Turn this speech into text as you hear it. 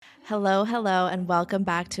Hello, hello, and welcome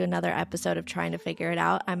back to another episode of Trying to Figure It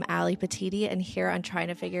Out. I'm Ali Patiti, and here on Trying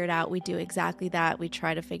to Figure It Out, we do exactly that. We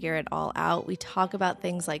try to figure it all out. We talk about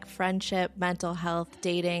things like friendship, mental health,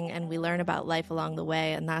 dating, and we learn about life along the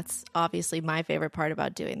way, and that's obviously my favorite part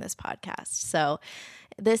about doing this podcast. So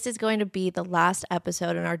this is going to be the last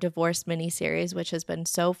episode in our divorce mini-series, which has been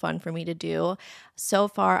so fun for me to do. So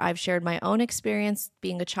far, I've shared my own experience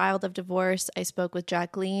being a child of divorce. I spoke with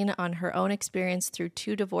Jacqueline on her own experience through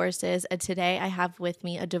 2 divorces, and today I have with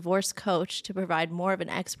me a divorce coach to provide more of an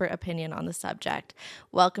expert opinion on the subject.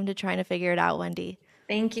 Welcome to Trying to Figure It Out, Wendy.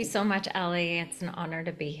 Thank you so much, Ellie. It's an honor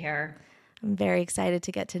to be here. I'm very excited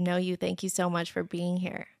to get to know you. Thank you so much for being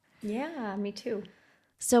here. Yeah, me too.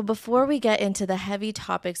 So before we get into the heavy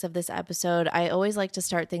topics of this episode, I always like to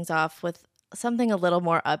start things off with something a little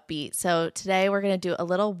more upbeat. So today we're going to do a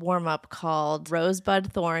little warm-up called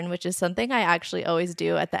Rosebud Thorn, which is something I actually always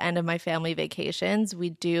do at the end of my family vacations.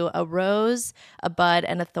 We do a rose, a bud,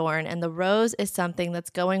 and a thorn. And the rose is something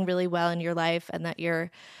that's going really well in your life and that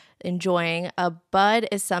you're enjoying. A bud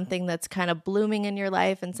is something that's kind of blooming in your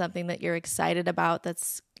life and something that you're excited about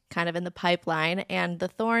that's kind of in the pipeline, and the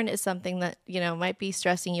thorn is something that, you know, might be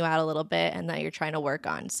stressing you out a little bit and that you're trying to work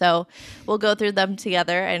on. So we'll go through them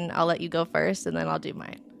together, and I'll let you go first and then I'll do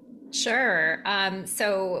mine. Sure.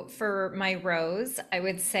 So for my rose, I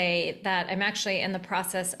would say that I'm actually in the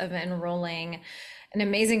process of enrolling an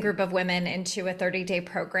amazing group of women into a 30-day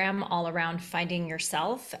program all around finding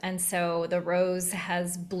yourself. And so the rose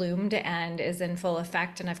has bloomed and is in full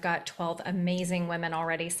effect. And I've got 12 amazing women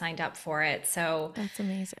already signed up for it. So That's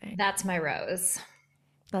amazing. That's my rose.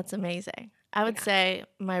 That's amazing. I would say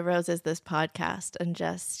my rose is this podcast, and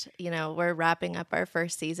just, you know, we're wrapping up our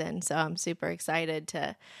first season. So I'm super excited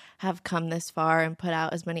to have come this far and put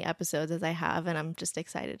out as many episodes as I have. And I'm just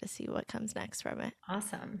excited to see what comes next from it.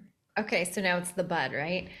 Awesome. Okay, so now it's the bud,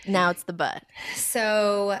 right? Now it's the bud.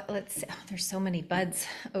 So let's see. Oh, there's so many buds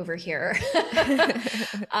over here.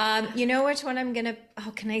 You know which one I'm gonna,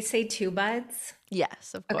 can I say 2 buds?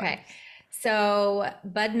 Yes, of course. Okay. So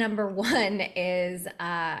bud number 1 is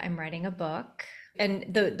I'm writing a book. And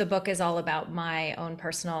the book is all about my own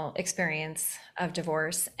personal experience of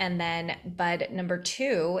divorce. And then bud number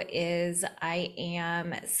 2 is I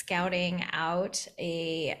am scouting out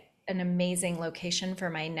an amazing location for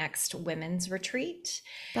my next women's retreat.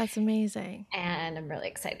 That's amazing. And I'm really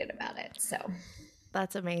excited about it. So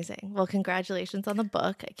that's amazing. Well, congratulations on the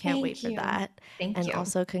book. I can't wait for that. Thank you. And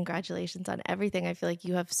also congratulations on everything. I feel like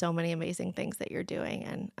you have so many amazing things that you're doing,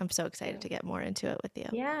 and I'm so excited to get more into it with you.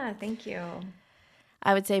 Yeah, thank you.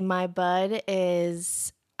 I would say my bud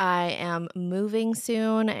is I am moving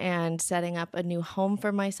soon and setting up a new home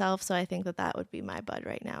for myself. So I think that would be my bud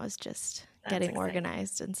right now, is just getting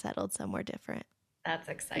organized and settled somewhere different. That's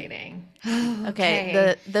exciting.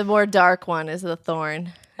 Okay. The more dark one is the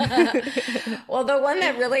thorn. Well, the one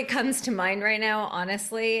that really comes to mind right now,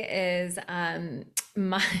 honestly, is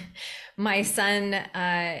my son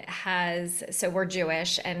so we're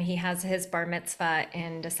Jewish, and he has his bar mitzvah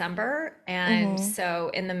in December. And so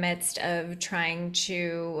in the midst of trying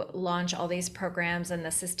to launch all these programs, and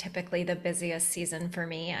this is typically the busiest season for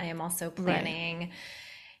me, I am also planning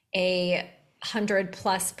a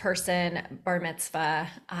 100+ person bar mitzvah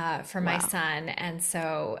for my son. And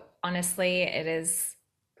so honestly, it is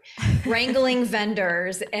wrangling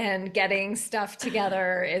vendors and getting stuff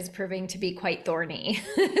together is proving to be quite thorny.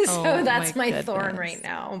 So that's my thorn right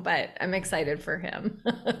now, but I'm excited for him.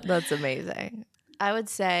 That's amazing. I would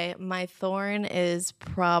say my thorn is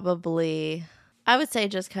probably,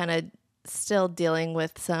 just kind of still dealing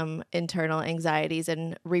with some internal anxieties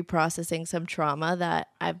and reprocessing some trauma that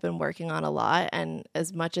I've been working on a lot. And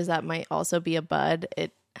as much as that might also be a bud,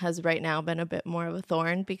 it has right now been a bit more of a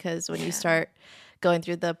thorn, because when you start going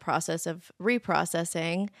through the process of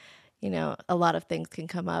reprocessing, you know, a lot of things can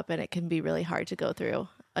come up and it can be really hard to go through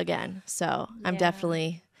again. So I'm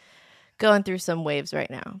definitely going through some waves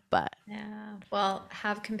right now, but well,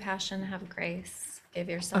 have compassion, have grace, give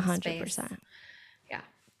yourself 100%. Space.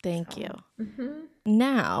 Thank you.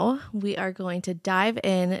 Now we are going to dive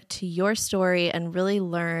in to your story and really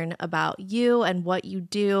learn about you and what you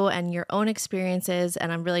do and your own experiences.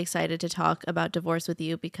 And I'm really excited to talk about divorce with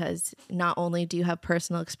you, because not only do you have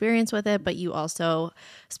personal experience with it, but you also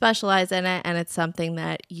specialize in it. And it's something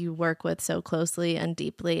that you work with so closely and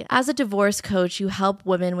deeply. As a divorce coach, you help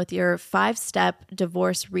women with your 5-step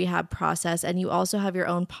divorce rehab process. And you also have your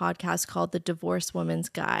own podcast called The Divorce Woman's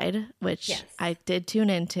Guide, which I did tune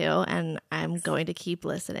into. to, and I'm going to keep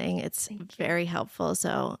listening. It's very helpful.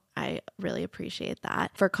 So I really appreciate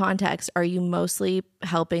that. For context, are you mostly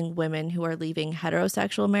helping women who are leaving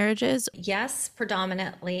heterosexual marriages? Yes,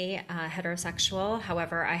 predominantly heterosexual.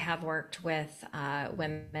 However, I have worked with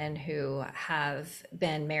women who have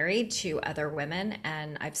been married to other women,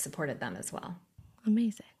 and I've supported them as well.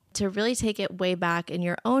 Amazing. To really take it way back in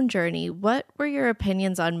your own journey, what were your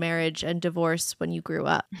opinions on marriage and divorce when you grew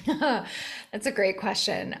up? That's a great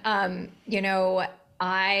question.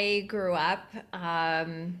 I grew up,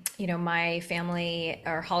 my family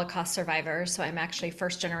are Holocaust survivors. So I'm actually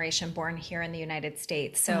first generation born here in the United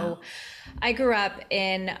States. So I grew up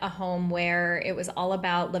in a home where it was all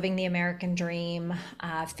about living the American dream,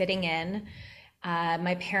 fitting in.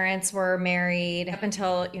 My parents were married up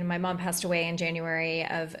until, my mom passed away in January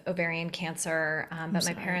of ovarian cancer. But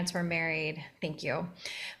my parents were married. Thank you.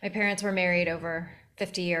 My parents were married over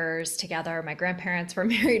 50 years together. My grandparents were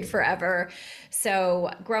married forever. So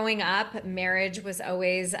growing up, marriage was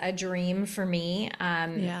always a dream for me.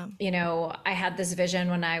 I had this vision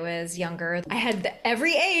when I was younger. I had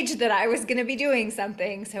every age that I was going to be doing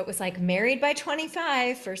something. So it was like married by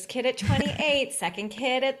 25, first kid at 28, second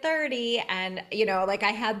kid at 30. And,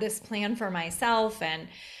 I had this plan for myself, and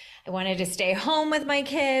I wanted to stay home with my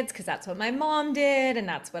kids because that's what my mom did. And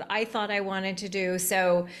that's what I thought I wanted to do.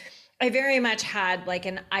 So I very much had like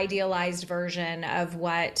an idealized version of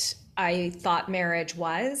what I thought marriage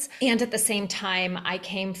was. And at the same time, I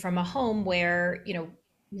came from a home where,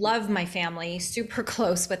 love my family, super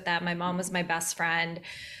close with them. My mom was my best friend.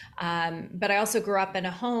 But I also grew up in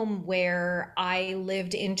a home where I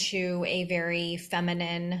lived into a very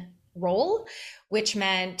feminine role, which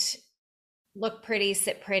meant look pretty,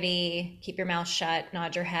 sit pretty, keep your mouth shut,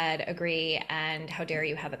 nod your head, agree, and how dare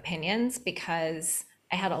you have opinions, because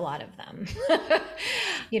I had a lot of them.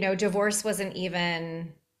 Divorce wasn't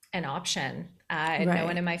even an option. No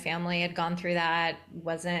one in my family had gone through that.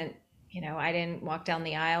 I didn't walk down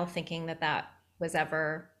the aisle thinking that was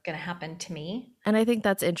ever going to happen to me. And I think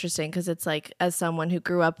that's interesting because it's like, as someone who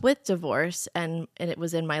grew up with divorce and it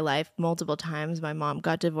was in my life multiple times, my mom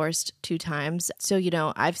got divorced 2 times. So,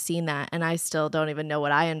 I've seen that, and I still don't even know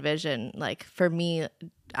what I envision. Like for me,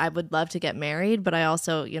 I would love to get married, but I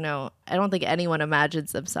also, I don't think anyone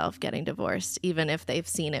imagines themselves getting divorced, even if they've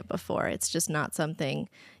seen it before. It's just not something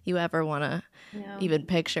you ever want to even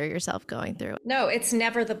picture yourself going through. No, it's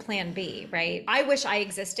never the plan B, right? I wish I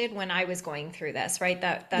existed when I was going through this, right?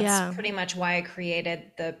 That's pretty much why I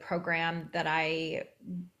created the program that I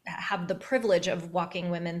have the privilege of walking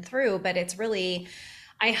women through. But it's really,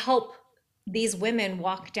 I help these women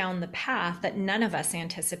walk down the path that none of us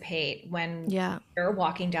anticipate when you're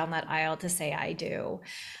walking down that aisle to say, I do,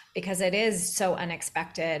 because it is so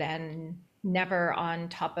unexpected and never on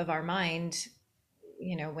top of our mind,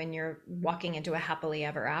 when you're walking into a happily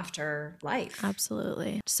ever after life.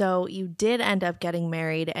 Absolutely. So you did end up getting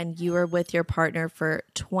married, and you were with your partner for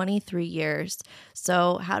 23 years.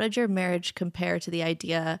 So how did your marriage compare to the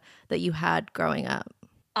idea that you had growing up?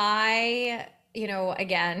 I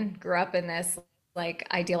again, grew up in this like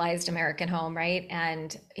idealized American home, right?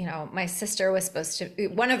 And, my sister was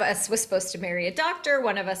one of us was supposed to marry a doctor.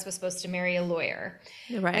 One of us was supposed to marry a lawyer.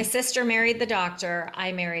 Right. My sister married the doctor.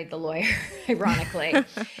 I married the lawyer, ironically.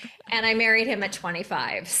 And I married him at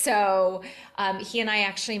 25. So he and I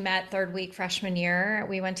actually met third week freshman year.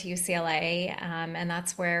 We went to UCLA, and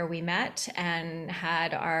that's where we met and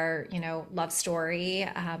had our, love story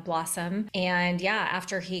blossom. And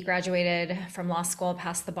after he graduated from law school,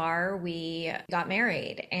 passed the bar, we got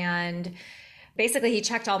married. And basically he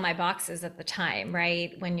checked all my boxes at the time,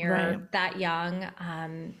 right? When you're that young,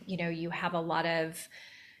 you have a lot of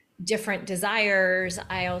different desires.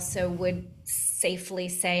 I also would safely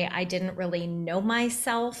say I didn't really know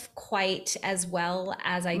myself quite as well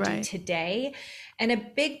as I do today. And a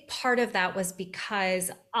big part of that was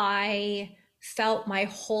because I felt my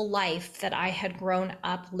whole life that I had grown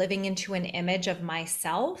up living into an image of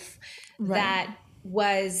myself that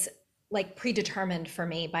was like predetermined for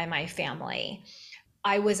me by my family.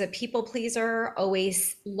 I was a people pleaser,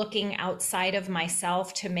 always looking outside of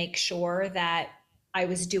myself to make sure that I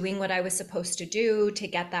was doing what I was supposed to do to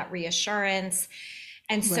get that reassurance.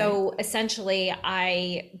 And so essentially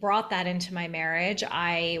I brought that into my marriage.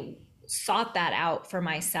 I sought that out for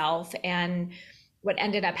myself. And what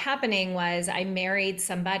ended up happening was I married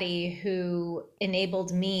somebody who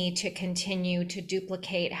enabled me to continue to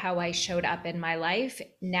duplicate how I showed up in my life.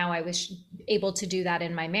 Now I was able to do that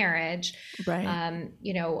in my marriage. At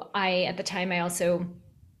the time, I also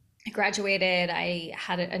graduated. I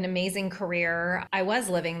had an amazing career. I was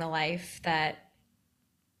living the life that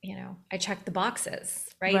I checked the boxes,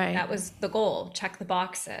 right? Right. That was the goal, check the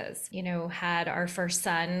boxes. Had our first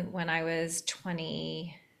son when I was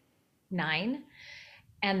 29,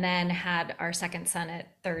 and then had our second son at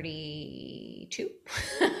 32.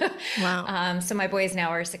 Wow. So my boys now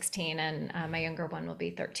are 16, and my younger one will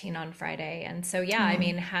be 13 on Friday. And so, yeah, I Oh,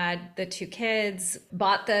 mean, had the two kids,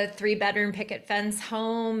 bought the 3-bedroom picket fence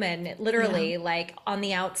home, and yeah. literally, like, on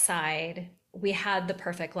the outside, we had the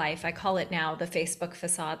perfect life. I call it now the Facebook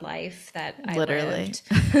facade life that I Literally. lived.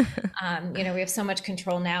 We have so much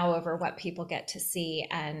control now over what people get to see.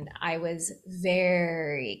 And I was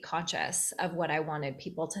very conscious of what I wanted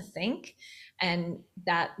people to think. And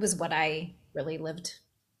that was what I really lived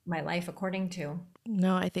my life according to.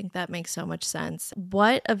 No, I think that makes so much sense.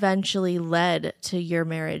 What eventually led to your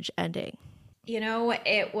marriage ending?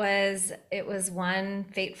 It was one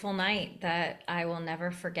fateful night that I will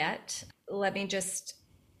never forget. Let me just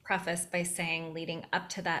preface by saying, leading up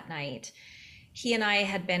to that night, he and I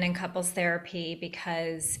had been in couples therapy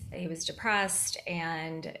because he was depressed,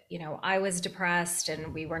 and I was depressed,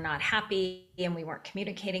 and we were not happy and we weren't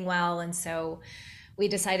communicating well. And so we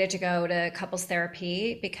decided to go to couples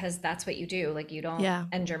therapy because that's what you do. Like, you don't Yeah.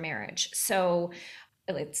 end your marriage. So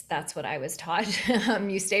that's what I was taught.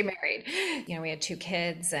 You stay married. We had 2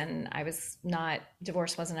 kids, and I was not,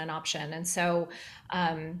 divorce wasn't an option. And so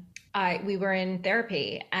we were in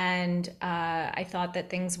therapy, and I thought that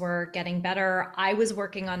things were getting better. I was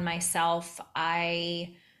working on myself.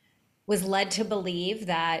 I was led to believe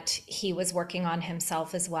that he was working on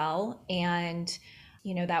himself as well. And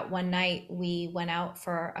that one night we went out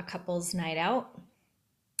for a couple's night out,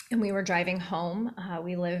 and we were driving home.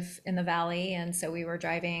 We live in the valley, and so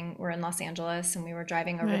we're in Los Angeles, and we were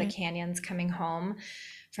driving over the Right. canyons coming home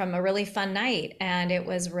from a really fun night. And it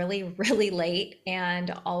was really, really late.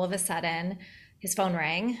 And all of a sudden, his phone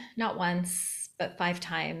rang, not once, but 5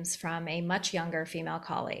 times, from a much younger female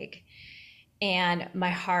colleague. And my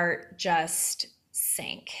heart just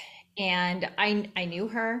sank. And I knew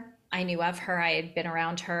her. I knew of her. I had been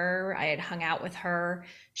around her. I had hung out with her.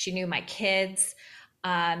 She knew my kids.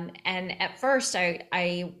 And at first,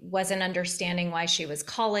 I wasn't understanding why she was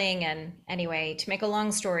calling. And anyway, to make a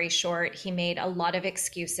long story short, he made a lot of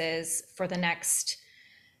excuses for the next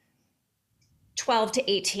 12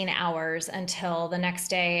 to 18 hours, until the next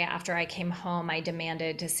day after I came home. I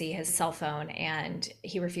demanded to see his cell phone, and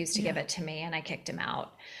he refused to Yeah. give it to me, and I kicked him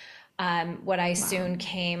out. What I Wow. soon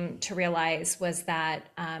came to realize was that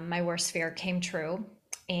my worst fear came true,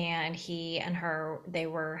 and he and her, they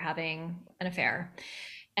were having an affair.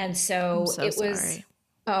 And I'm so so it was, sorry.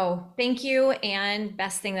 oh, thank you. And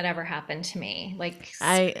best thing that ever happened to me. Like,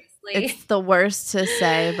 I seriously. it's the worst to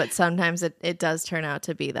say, but sometimes it does turn out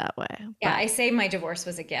to be that way. Yeah, But I say my divorce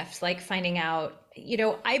was a gift. Like, finding out,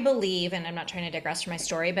 I believe, and I'm not trying to digress from my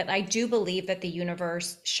story, but I do believe that the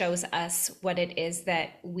universe shows us what it is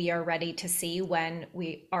that we are ready to see when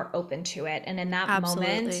we are open to it. And in that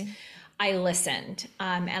moment, absolutely. I listened,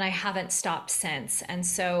 and I haven't stopped since. And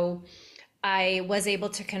so I was able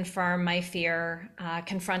to confirm my fear,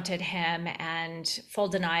 confronted him, and full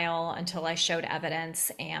denial until I showed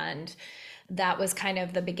evidence. And that was kind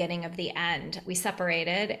of the beginning of the end. We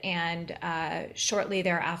separated, and shortly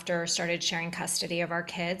thereafter started sharing custody of our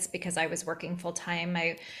kids because I was working full time.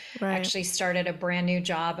 I Right. actually started a brand new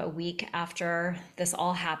job a week after this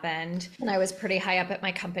all happened, and I was pretty high up at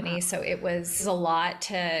my company, Wow. so it was a lot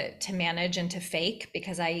to manage and to fake,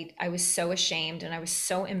 because I was so ashamed and I was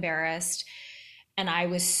so embarrassed, and I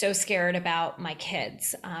was so scared about my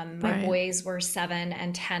kids. My Right. boys were 7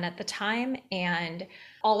 and 10 at the time, and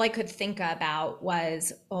all I could think about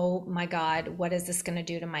was, oh my God, what is this going to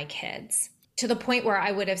do to my kids? To the point where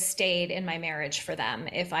I would have stayed in my marriage for them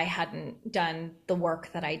if I hadn't done the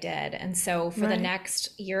work that I did. And so for the Right.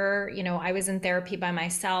 next year, I was in therapy by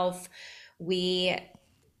myself. We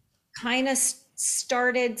kind of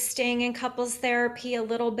started staying in couples therapy a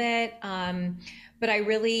little bit. But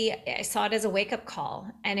I saw it as a wake up call.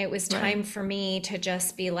 And it was Right. time for me to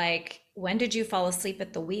just be like, when did you fall asleep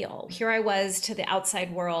at the wheel? Here I was, to the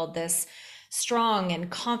outside world, this strong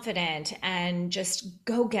and confident and just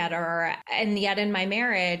go getter. And yet in my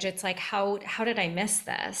marriage, it's like, how did I miss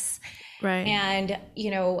this? Right. And,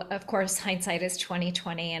 of course, hindsight is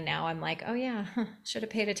 2020. And now I'm like, oh yeah, should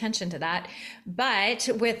have paid attention to that. But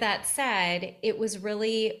with that said, it was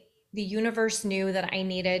really, the universe knew that I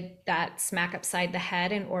needed that smack upside the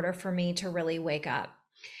head in order for me to really wake up.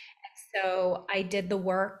 So I did the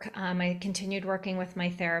work. I continued working with my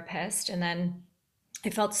therapist, and then I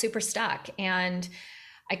felt super stuck. And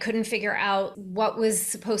I couldn't figure out what was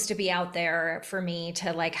supposed to be out there for me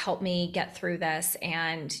to like help me get through this.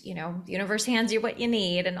 And, you know, the universe hands you what you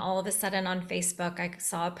need. And all of a sudden on Facebook, I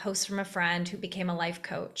saw a post from a friend who became a life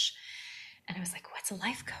coach. And I was like, what's a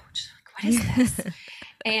life coach? Like, what is this?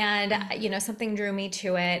 And, you know, something drew me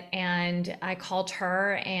to it. And I called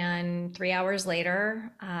her. And 3 hours later,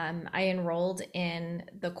 I enrolled in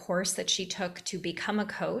the course that she took to become a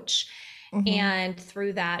coach. And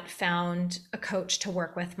through that, found a coach to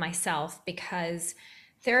work with myself, because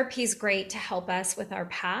therapy is great to help us with our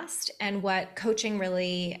past. And what coaching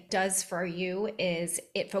really does for you is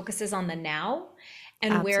it focuses on the now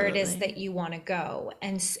and where it is that you want to go.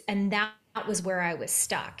 And that was where I was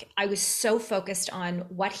stuck. I was so focused on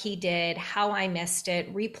what he did, how I missed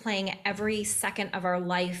it, replaying every second of our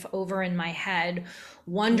life over in my head,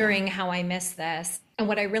 wondering how I missed this. And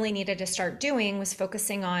what I really needed to start doing was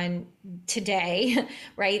focusing on today,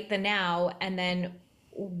 right? The now, and then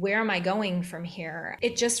where am I going from here?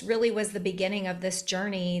 It just really was the beginning of this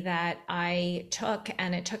journey that I took.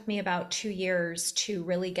 And it took me about 2 years to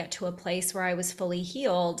really get to a place where I was fully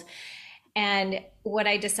healed. And what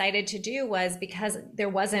I decided to do was, because there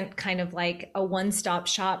wasn't kind of like a one-stop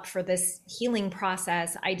shop for this healing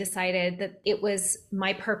process, I decided that it was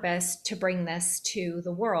my purpose to bring this to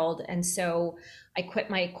the world. And so I quit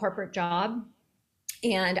my corporate job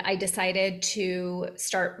and I decided to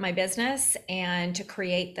start my business and to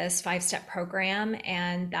create this 5-step program.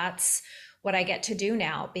 And that's what I get to do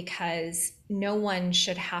now, because no one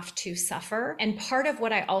should have to suffer. And part of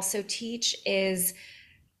what I also teach is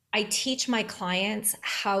I teach my clients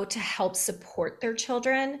how to help support their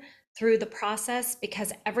children through the process,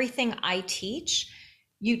 because everything I teach,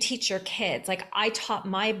 you teach your kids. Like, I taught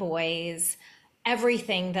my boys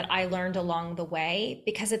everything that I learned along the way,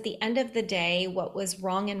 because at the end of the day, what was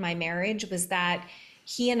wrong in my marriage was that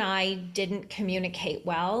he and I didn't communicate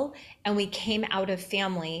well. And we came out of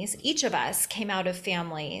families, each of us came out of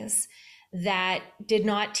families that did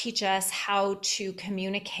not teach us how to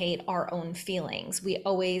communicate our own feelings. We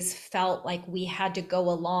always felt like we had to go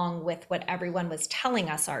along with what everyone was telling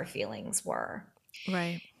us our feelings were.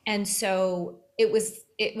 Right. And so it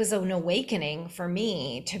was an awakening for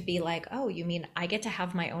me to be like, oh, you mean I get to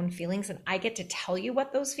have my own feelings and I get to tell you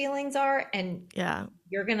what those feelings are, and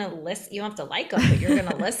you're going to listen. You don't have to like them, but you're going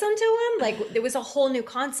to listen to them. Like, it was a whole new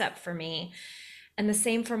concept for me. And the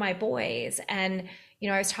same for my boys. And you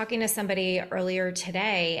know, I was talking to somebody earlier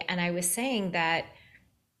today, and I was saying that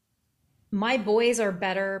my boys are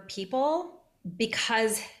better people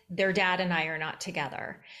because their dad and I are not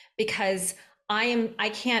together. Because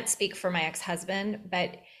I can't speak for my ex-husband,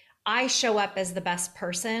 but I show up as the best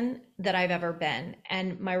person that I've ever been.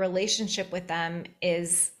 And my relationship with them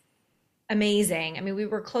is amazing. I mean, we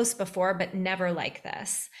were close before, but never like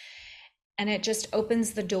this. And it just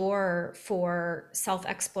opens the door for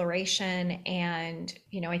self-exploration. And,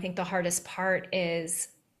 you know, I think the hardest part is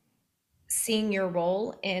seeing your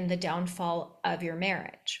role in the downfall of your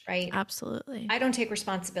marriage, right? Absolutely. I don't take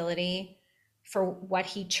responsibility for what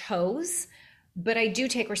he chose, but I do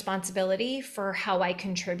take responsibility for how I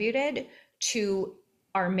contributed to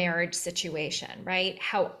our marriage situation, right?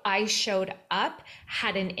 How I showed up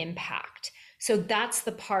had an impact. So that's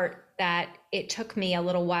the part that it took me a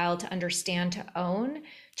little while to understand, to own,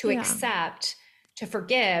 to accept, to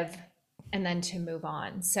forgive, and then to move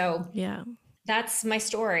on. So that's my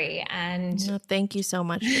story. And thank you so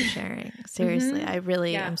much for sharing. Seriously, I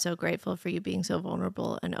really am so grateful for you being so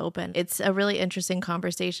vulnerable and open. It's a really interesting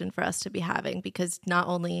conversation for us to be having, because not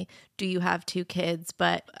only do you have 2 kids,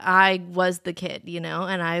 but I was the kid, you know,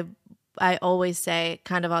 and I always say,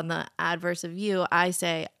 kind of on the adverse of you, I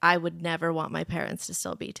say I would never want my parents to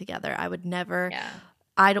still be together. I would never,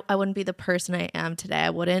 I wouldn't be the person I am today. I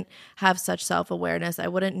wouldn't have such self-awareness. I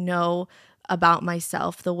wouldn't know about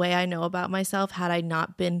myself the way I know about myself had I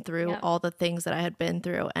not been through all the things that I had been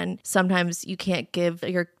through. And sometimes you can't give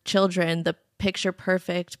your children the picture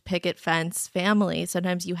perfect picket fence family.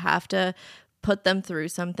 Sometimes you have to put them through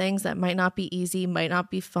some things that might not be easy, might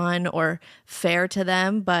not be fun or fair to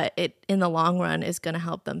them, but it in the long run is going to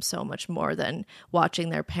help them so much more than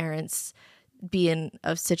watching their parents be in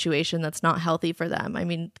a situation that's not healthy for them. I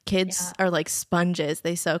mean, kids are like sponges.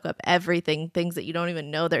 They soak up everything, things that you don't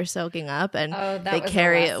even know they're soaking up, and they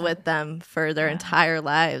carry it with them for their entire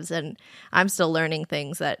lives. And I'm still learning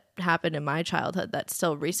things that happened in my childhood that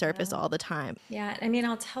still resurface all the time. Yeah. I mean,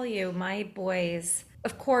 I'll tell you, my boys,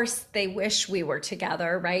 of course, they wish we were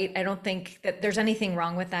together, right? I don't think that there's anything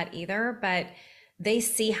wrong with that either, but they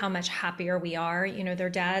see how much happier we are. You know, their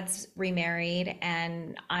dad's remarried,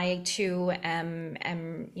 and I too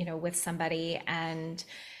am, you know, with somebody, and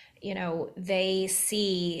they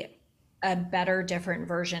see a better, different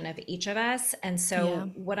version of each of us. And Yeah.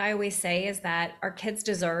 so what I always say is that our kids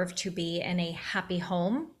deserve to be in a happy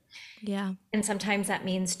home. Yeah. And sometimes that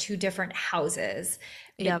means two different houses.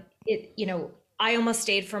 But Yep. I almost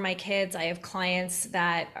stayed for my kids. I have clients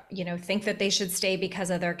that, think that they should stay because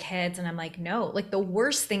of their kids. And I'm like, no, like the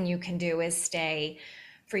worst thing you can do is stay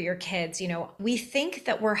for your kids. We think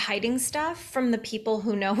that we're hiding stuff from the people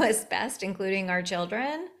who know us best, including our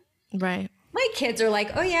children. Right. My kids are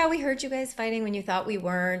like, oh yeah, we heard you guys fighting when you thought we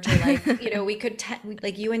weren't, or like, we could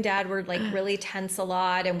like you and dad were like really tense a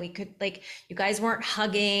lot, and we could like you guys weren't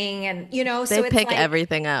hugging, and They so it's pick like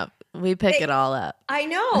everything up. We pick it all up. I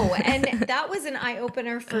know, and that was an eye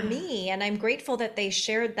opener for me, and I'm grateful that they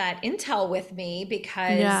shared that intel with me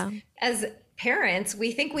because Yeah. as parents,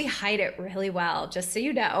 we think we hide it really well, just so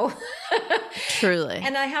you know. Truly.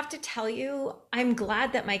 And I have to tell you, I'm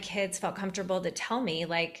glad that my kids felt comfortable to tell me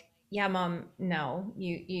like, yeah, mom, no,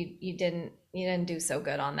 you didn't do so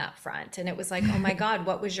good on that front. And it was like, oh my God,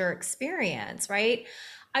 what was your experience, right?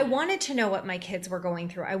 I wanted to know what my kids were going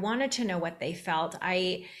through. I wanted to know what they felt.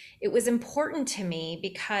 It was important to me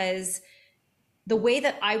because the way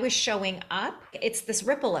that I was showing up, it's this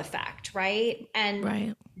ripple effect, right? And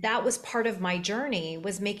Right. that was part of my journey,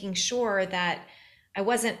 was making sure that I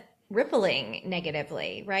wasn't rippling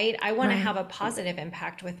negatively, right? I want to Right. have a positive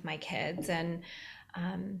impact with my kids. And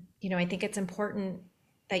I think it's important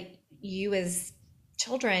that you as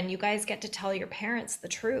children, you guys get to tell your parents the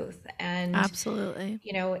truth. And, Absolutely.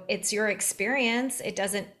 it's your experience. It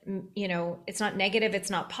doesn't, it's not negative. It's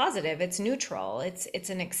not positive. It's neutral. It's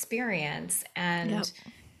an experience. And Yep.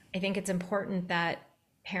 I think it's important that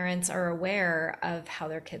parents are aware of how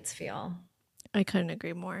their kids feel. I couldn't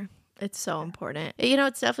agree more. It's so important.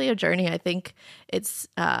 It's definitely a journey. I think it's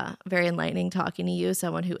very enlightening talking to you,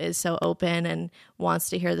 someone who is so open and wants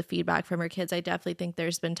to hear the feedback from her kids. I definitely think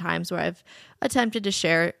there's been times where I've attempted to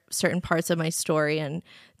share certain parts of my story and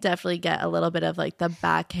definitely get a little bit of like the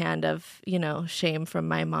backhand of, shame from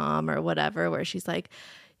my mom or whatever, where she's like,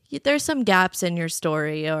 there's some gaps in your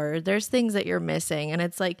story or there's things that you're missing. And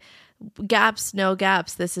it's like, gaps, no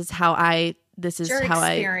gaps. This is how I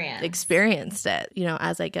experienced it,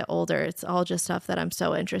 as I get older. It's all just stuff that I'm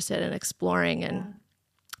so interested in exploring and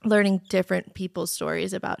learning different people's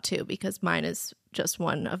stories about too, because mine is just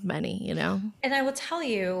one of many. And I will tell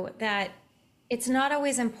you that it's not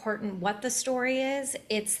always important what the story is.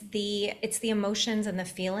 It's the emotions and the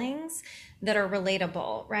feelings that are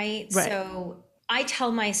relatable, right? Right. So I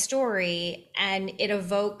tell my story and it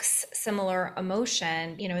evokes similar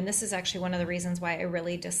emotion, and this is actually one of the reasons why I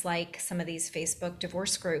really dislike some of these Facebook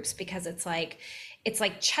divorce groups, because it's like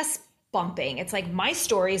chest bumping. It's like my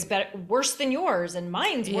story is worse than yours and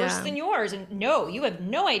mine's worse than yours. And no, you have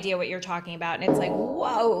no idea what you're talking about. And it's like,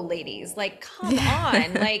 whoa, ladies, like, come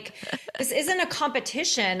on. Like, this isn't a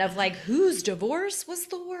competition of like, whose divorce was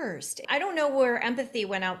the worst. I don't know where empathy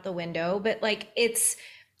went out the window, but like,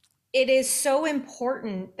 it is so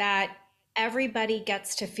important that everybody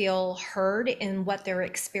gets to feel heard in what their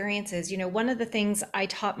experience is. One of the things I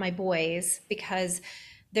taught my boys, because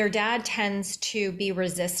their dad tends to be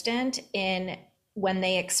resistant in when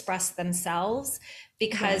they express themselves,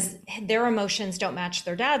 because their emotions don't match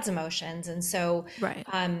their dad's emotions. And so,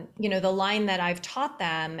 the line that I've taught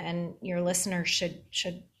them, and your listeners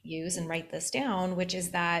should use and write this down, which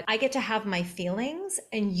is that I get to have my feelings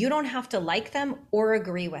and you don't have to like them or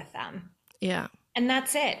agree with them. Yeah. And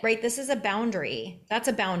that's it, right? This is a boundary. That's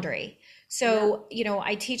a boundary. So,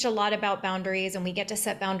 I teach a lot about boundaries, and we get to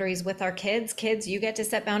set boundaries with our kids. Kids, you get to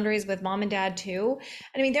set boundaries with mom and dad too.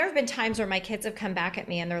 I mean, there have been times where my kids have come back at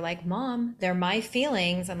me and they're like, Mom, they're my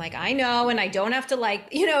feelings. I'm like, I know. And I don't have to like,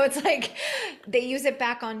 it's like they use it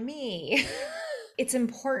back on me. It's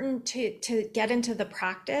important to get into the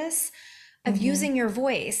practice of using your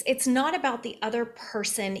voice. It's not about the other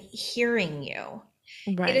person hearing you.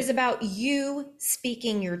 Right. It is about you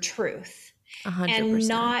speaking your truth 100%. and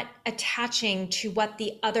not attaching to what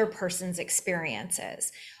the other person's experience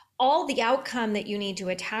is. All the outcome that you need to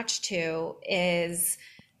attach to is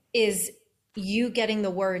you getting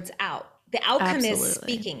the words out. The outcome is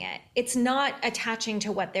speaking it. It's not attaching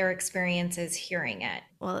to what their experience is hearing it.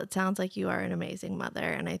 Well, it sounds like you are an amazing mother.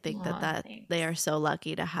 And I think that they are so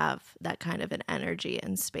lucky to have that kind of an energy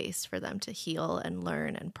and space for them to heal and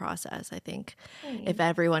learn and process. I think if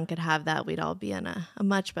everyone could have that, we'd all be in a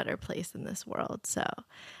much better place in this world. So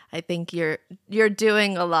I think you're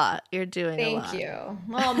doing a lot. You're doing a lot. Thank you.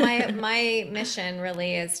 Well, my mission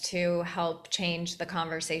really is to help change the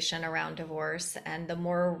conversation around divorce. And the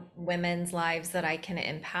more women's lives that I can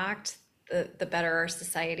impact, the better our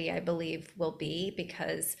society, I believe, will be,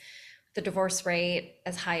 because the divorce rate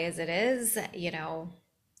as high as it is,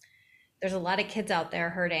 there's a lot of kids out there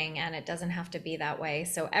hurting, and it doesn't have to be that way.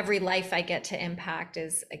 So every life I get to impact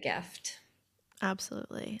is a gift.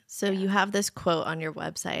 Absolutely. So you have this quote on your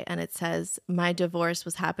website and it says, "My divorce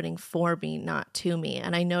was happening for me, not to me."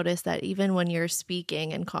 And I noticed that even when you're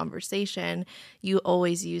speaking in conversation, you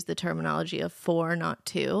always use the terminology of for, not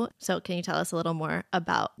to. So can you tell us a little more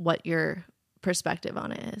about what your perspective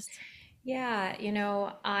on it is? Yeah,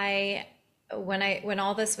 when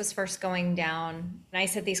all this was first going down, and I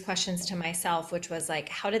said these questions to myself, which was like,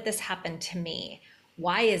 how did this happen to me?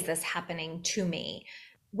 Why is this happening to me?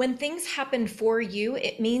 When things happen for you,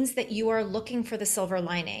 it means that you are looking for the silver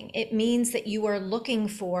lining. It means that you are looking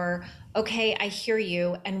for, okay, I hear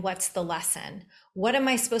you, and what's the lesson? What am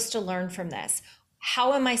I supposed to learn from this?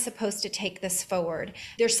 How am I supposed to take this forward?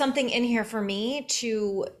 There's something in here for me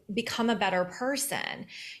to become a better person.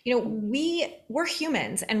 We're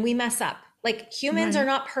humans and we mess up. Like, humans are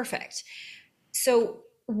not perfect. So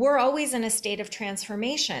we're always in a state of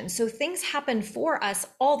transformation. So things happen for us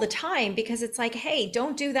all the time because it's like, hey,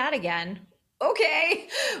 don't do that again. Okay,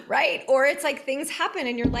 right? Or it's like things happen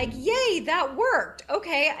and you're like, yay, that worked.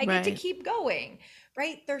 Okay, I get to keep going,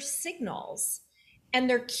 right? They're signals and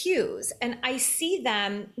they're cues. And I see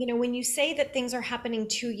them, when you say that things are happening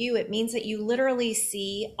to you, it means that you literally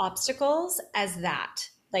see obstacles as that,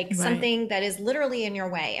 like something that is literally in your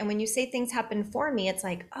way. And when you say things happen for me, it's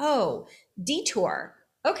like, oh, detour.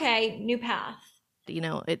 Okay, new path.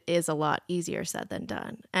 It is a lot easier said than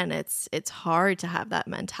done. And it's hard to have that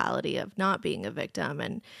mentality of not being a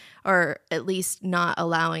victim, or at least not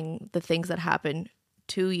allowing the things that happen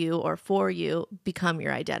to you or for you become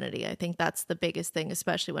your identity. I think that's the biggest thing,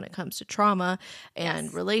 especially when it comes to trauma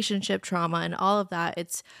and relationship trauma and all of that.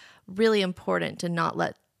 It's really important to not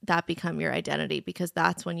let that become your identity, because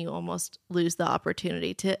that's when you almost lose the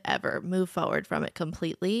opportunity to ever move forward from it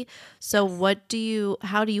completely. So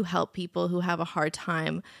how do you help people who have a hard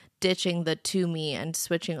time ditching the to me and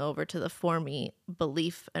switching over to the for me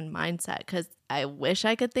belief and mindset? Because I wish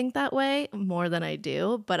I could think that way more than I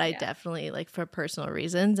do, but I definitely, like, for personal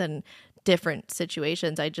reasons and different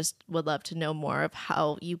situations, I just would love to know more of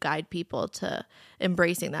how you guide people to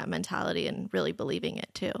embracing that mentality and really believing it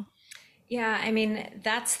too. Yeah, I mean,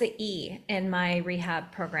 that's the E in my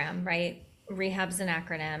rehab program, right? Rehab's an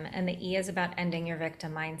acronym, and the E is about ending your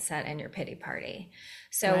victim mindset and your pity party.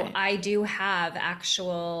 So I do have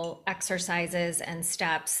actual exercises and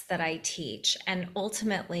steps that I teach. And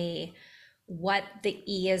ultimately, what the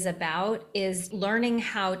E is about is learning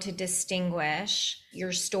how to distinguish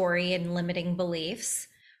your story and limiting beliefs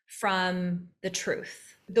from the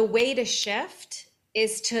truth. The way to shift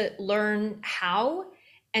is to learn how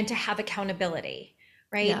and to have accountability,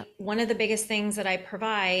 right? Yeah. One of the biggest things that I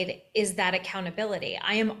provide is that accountability.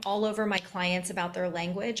 I am all over my clients about their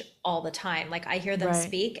language all the time. Like, I hear them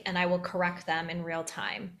speak and I will correct them in real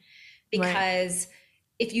time, because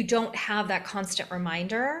if you don't have that constant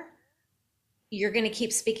reminder, you're going to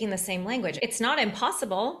keep speaking the same language. It's not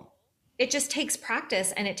impossible. It just takes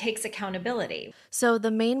practice and it takes accountability. So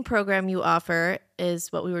the main program you offer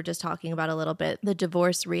is what we were just talking about a little bit, the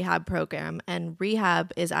divorce rehab program. And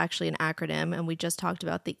rehab is actually an acronym, and we just talked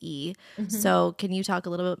about the E. Mm-hmm. So can you talk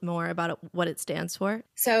a little bit more about what it stands for?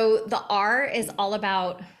 So the R is all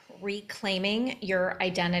about reclaiming your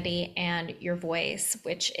identity and your voice,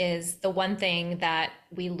 which is the one thing that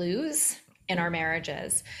we lose in our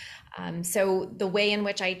marriages. So the way in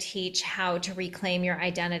which I teach how to reclaim your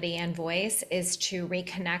identity and voice is to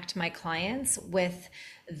reconnect my clients with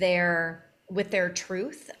their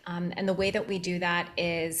truth. And the way that we do that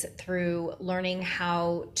is through learning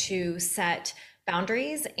how to set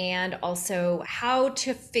boundaries and also how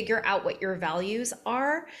to figure out what your values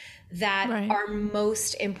are that are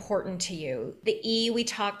most important to you. The E we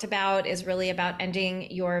talked about is really about ending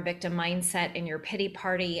your victim mindset and your pity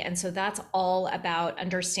party. And so that's all about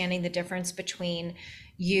understanding the difference between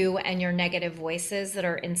you and your negative voices that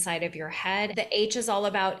are inside of your head. The H is all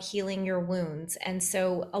about healing your wounds. And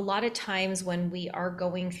so a lot of times when we are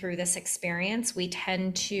going through this experience, we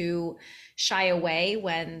tend to shy away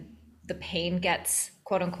when the pain gets,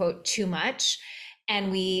 quote unquote, too much,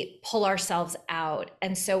 and we pull ourselves out.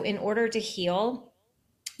 And so in order to heal,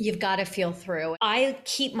 you've got to feel through. I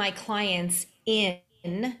keep my clients in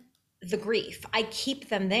the grief. I keep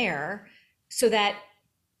them there so that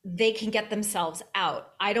they can get themselves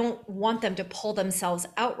out. I don't want them to pull themselves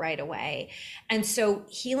out right away. And so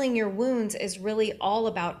healing your wounds is really all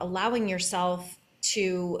about allowing yourself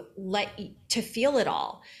to feel it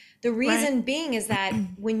all. The reason being is that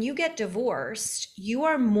when you get divorced, you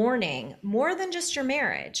are mourning more than just your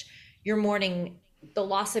marriage. You're mourning the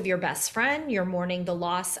loss of your best friend. You're mourning the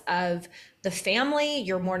loss of the family.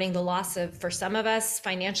 You're mourning the loss of, for some of us,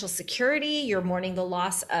 financial security. You're mourning the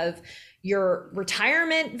loss of your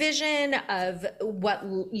retirement vision of what,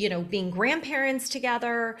 being grandparents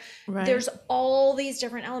together. Right. There's all these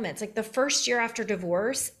different elements. Like the first year after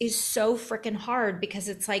divorce is so freaking hard because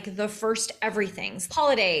it's like the first everything's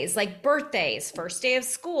holidays, like birthdays, first day of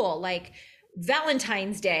school, like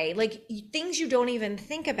Valentine's Day, like things you don't even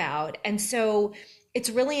think about. And so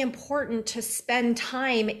it's really important to spend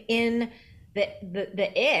time in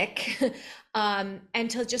the ick and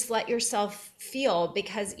to just let yourself feel,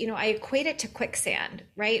 because I equate it to quicksand,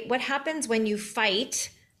 right? What happens when you fight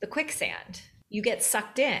the quicksand? You get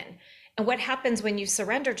sucked in. And what happens when you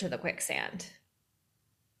surrender to the quicksand?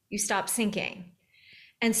 You stop sinking.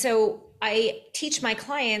 And so I teach my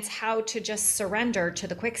clients how to just surrender to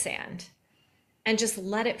the quicksand and just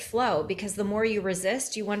let it flow, because the more you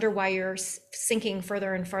resist, you wonder why you're sinking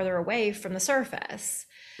further and further away from the surface.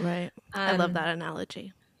 Right. I love that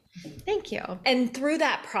analogy. Thank you. And through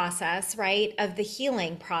that process, right, of the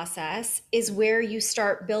healing process is where you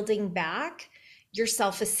start building back your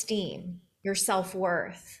self-esteem, your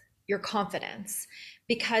self-worth, your confidence,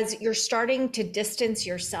 because you're starting to distance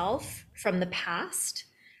yourself from the past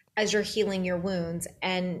as you're healing your wounds,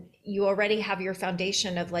 and you already have your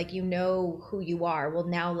foundation of like, who you are. Well,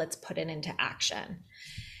 now let's put it into action.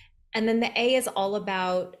 And then the A is all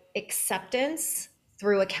about acceptance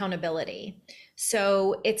through accountability.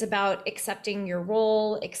 So it's about accepting your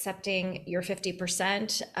role, accepting your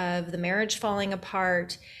 50% of the marriage falling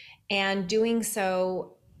apart, and doing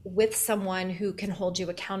so with someone who can hold you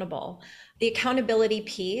accountable. The accountability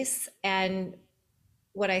piece, and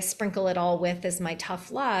what I sprinkle it all with is my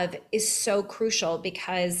tough love, is so crucial,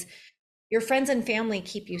 because your friends and family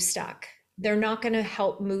keep you stuck. They're not going to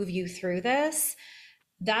help move you through this.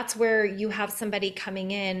 That's where you have somebody coming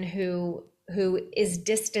in who is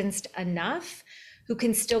distanced enough, who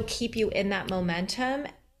can still keep you in that momentum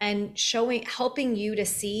and helping you to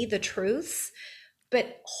see the truths,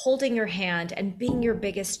 but holding your hand and being your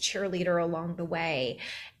biggest cheerleader along the way.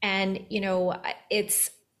 And,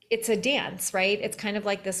 it's a dance, right? It's kind of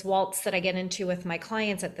like this waltz that I get into with my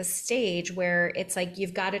clients at this stage, where it's like,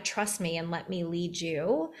 you've got to trust me and let me lead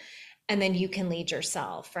you, and then you can lead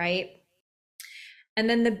yourself, right? And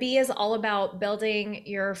then the B is all about building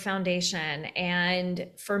your foundation. And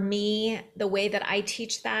for me, the way that I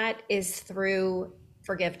teach that is through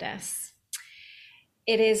forgiveness.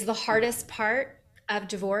 It is the hardest part of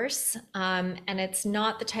divorce. And it's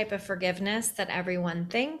not the type of forgiveness that everyone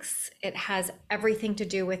thinks. It has everything to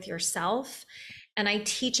do with yourself. And I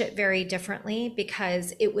teach it very differently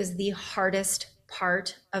because it was the hardest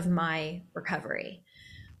part of my recovery.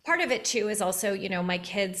 Part of it too is also, my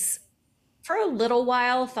kids for a little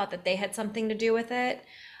while thought that they had something to do with it,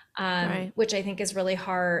 right, which I think is really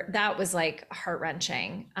hard. That was like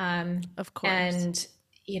heart-wrenching. Of course. And,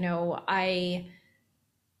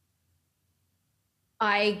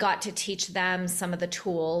 I got to teach them some of the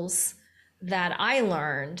tools that I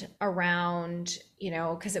learned around,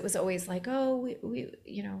 because it was always like, oh, we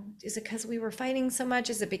is it because we were fighting so much?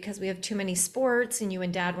 Is it because we have too many sports and you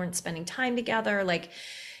and dad weren't spending time together?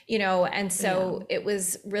 And so it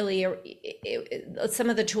was really, some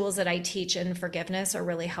of the tools that I teach in forgiveness are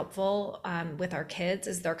really helpful with our kids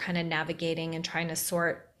as they're kind of navigating and trying to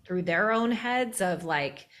sort through their own heads of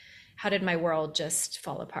like, how did my world just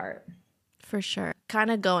fall apart? For sure.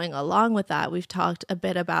 Kind of going along with that, we've talked a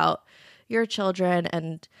bit about your children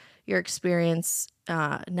and your experience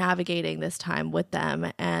navigating this time with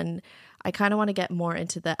them. And I kind of want to get more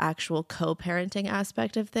into the actual co-parenting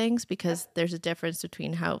aspect of things, because there's a difference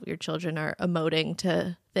between how your children are emoting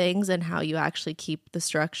to things and how you actually keep the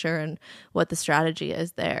structure and what the strategy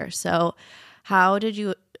is there. So how did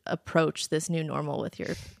you approach this new normal with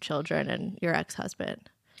your children and your ex-husband?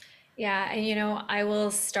 Yeah, and I will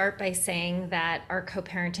start by saying that our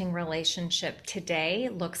co-parenting relationship today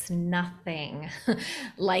looks nothing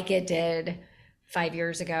like it did 5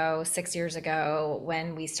 years ago, 6 years ago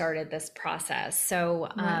when we started this process. So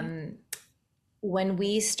when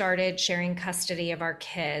we started sharing custody of our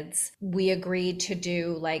kids, we agreed to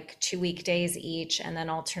do like 2 weekdays each and then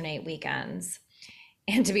alternate weekends.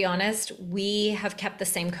 And to be honest, we have kept the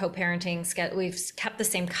same co-parenting schedule. We've kept the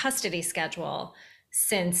same custody schedule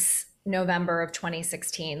since November of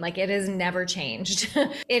 2016. Like, it has never changed.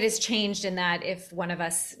 It has changed in that if one of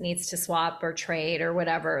us needs to swap or trade or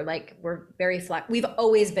whatever, like we've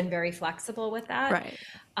always been very flexible with that. Right.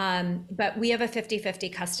 But we have a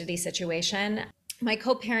 50-50 custody situation. my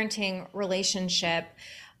co-parenting relationship,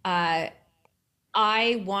 uh,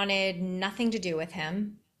 I wanted nothing to do with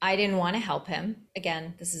him. I didn't want to help him.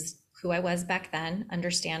 Again, this is who I was back then.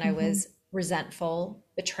 Understand, I Mm-hmm. was resentful,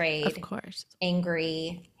 Of betrayed, course.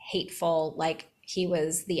 angry, hateful, like he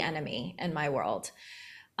was the enemy in my world.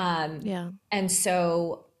 Um, Yeah. and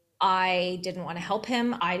so I didn't want to help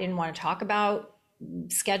him. I didn't want to talk about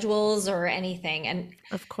schedules or anything. And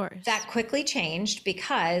Of course. that quickly changed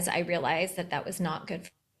because I realized that that was not good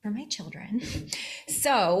for my children.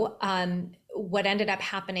 So, what ended up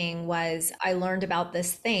happening was I learned about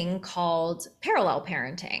this thing called parallel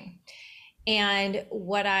parenting. And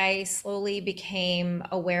what I slowly became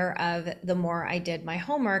aware of the more I did my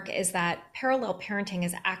homework is that parallel parenting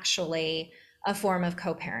is actually a form of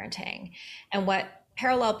co parenting. And what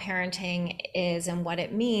parallel parenting is and what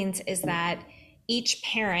it means is that each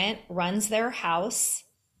parent runs their house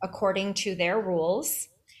according to their rules,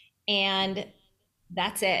 and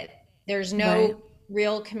that's it. There's Right. no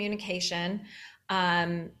real communication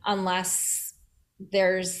unless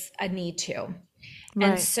there's a need to.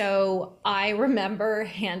 And Right. so I remember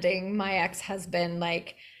handing my ex-husband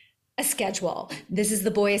like a schedule. This is the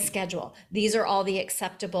boys' schedule. These are all the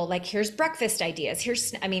acceptable, like, here's breakfast ideas.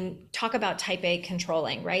 Here's, I mean, talk about type A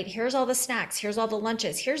controlling, right? Here's all the snacks. Here's all the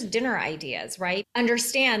lunches. Here's dinner ideas, right?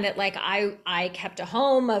 Understand that like I kept a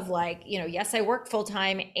home of like, you know, yes, I worked full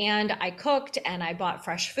time and I cooked and I bought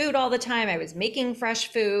fresh food all the time. I was making fresh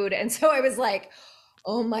food. And so I was like,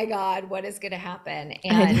 oh my God, what is going to happen?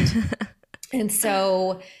 And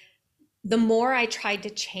so the more I tried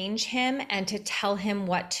to change him and to tell him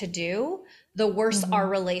what to do, the worse our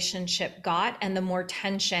Mm-hmm. relationship got and the more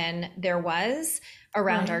tension there was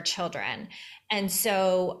around our Right. children. And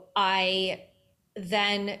so I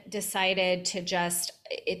then decided to just,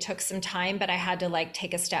 it took some time, but I had to like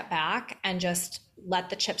take a step back and just let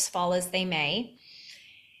the chips fall as they may.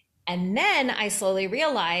 And then I slowly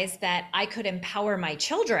realized that I could empower my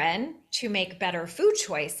children to make better food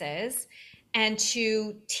choices and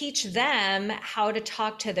to teach them how to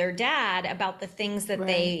talk to their dad about the things that Right.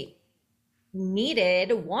 they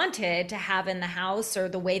needed, wanted to have in the house, or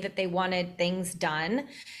the way that they wanted things done.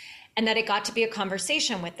 And that it got to be a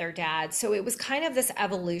conversation with their dad. So it was kind of this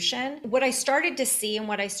evolution. What I started to see and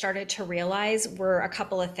what I started to realize were a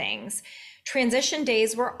couple of things. Transition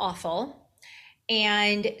days were awful.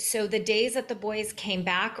 And so the days that the boys came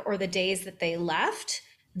back or the days that they left,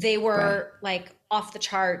 they Right. were like off the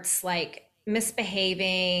charts, like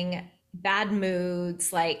misbehaving, bad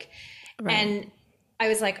moods, like, Right. and I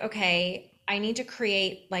was like, okay, I need to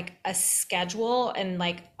create like a schedule and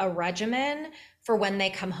like a regimen for when they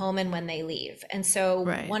come home and when they leave. And so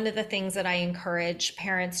Right. one of the things that I encourage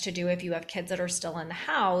parents to do if you have kids that are still in the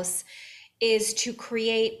house is to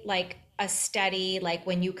create like a steady, like,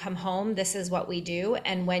 when you come home, this is what we do.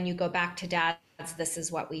 And when you go back to dad's, this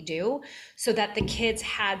is what we do. So that the kids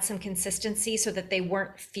had some consistency so that they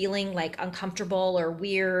weren't feeling like uncomfortable or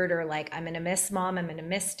weird or like, I'm going to miss mom, I'm going to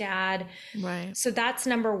miss dad. Right. So that's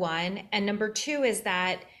number one. And number two is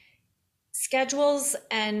that schedules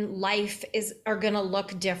and life are going to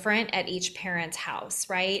look different at each parent's house,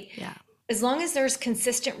 right? Yeah. As long as there's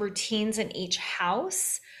consistent routines in each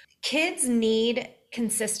house, kids need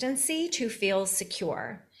consistency to feel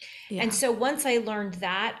secure. And Yeah. so once I learned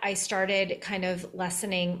that, I started kind of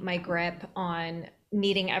lessening my grip on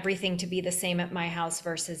needing everything to be the same at my house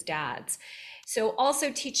versus dad's. So also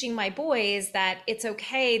teaching my boys that it's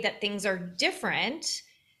okay that things are different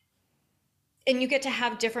and you get to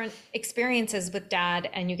have different experiences with dad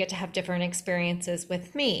and you get to have different experiences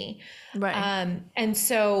with me. Right. And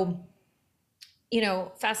so, you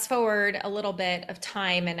know, fast forward a little bit of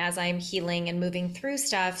time, and as I'm healing and moving through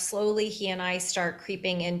stuff, slowly he and I start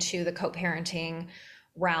creeping into the co-parenting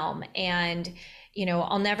realm. And, you know,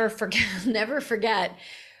 I'll never forget, never forget.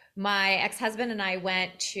 My ex-husband and I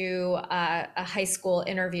went to a high school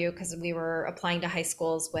interview because we were applying to high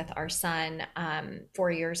schools with our son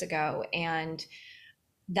 4 years ago, and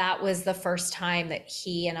that was the first time that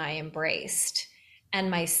he and I embraced.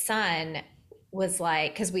 And my son was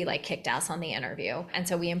like, because we like kicked ass on the interview. And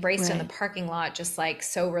so we embraced in the Right. parking lot, just like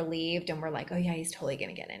so relieved. And we're like, oh yeah, he's totally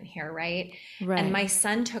going to get in here. Right. And Right. my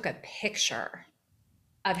son took a picture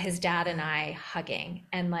of his dad and I hugging.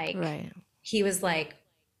 And like, Right. he was like,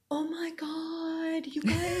 oh my God, you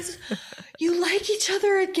guys, you like each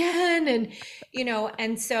other again. And, you know,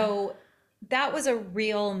 and so that was a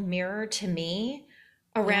real mirror to me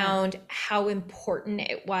Yeah. around how important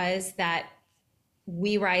it was that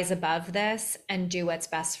we rise above this and do what's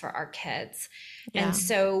best for our kids. And Yeah.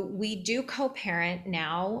 so we do co-parent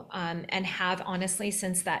now, and have honestly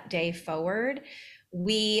since that day forward.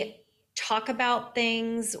 We talk about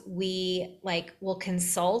things. We like will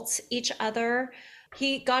consult each other.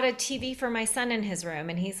 He got a TV for my son in his room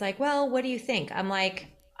and he's like, well, what do you think? I'm like,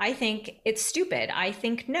 I think it's stupid. I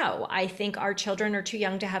think no. I think our children are too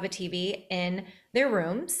young to have a TV in their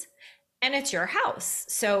rooms and it's your house.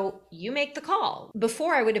 So you make the call.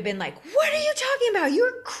 Before I would have been like, what are you talking about?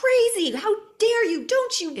 You're crazy. How dare you?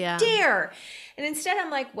 Don't you dare. And instead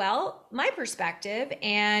I'm like, well, my perspective,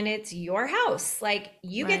 and it's your house. Like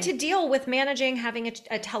you get to deal with managing having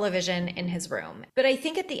a television in his room. But I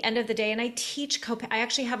think at the end of the day, and I teach, I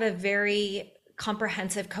actually have a very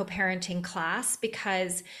comprehensive co-parenting class,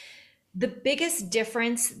 because the biggest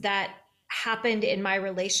difference that happened in my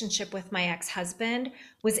relationship with my ex-husband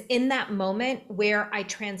was in that moment where I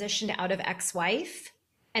transitioned out of ex-wife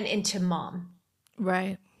and into mom.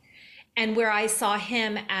 Right. And where I saw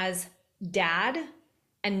him as dad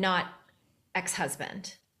and not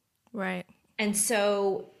ex-husband. Right. And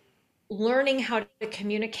so learning how to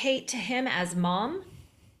communicate to him as mom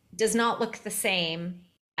does not look the same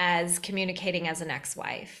as communicating as an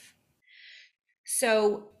ex-wife.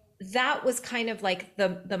 So that was kind of like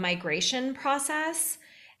the migration process,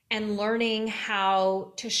 and learning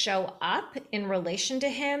how to show up in relation to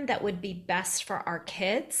him that would be best for our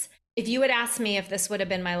kids. If you had asked me if this would have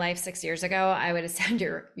been my life 6 years ago, I would have said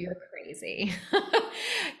you're crazy,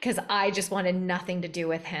 because I just wanted nothing to do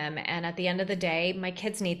with him. And at the end of the day, my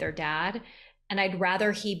kids need their dad. And I'd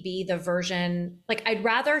rather he be the version, like I'd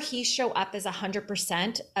rather he show up as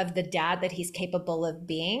 100% of the dad that he's capable of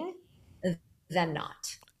being than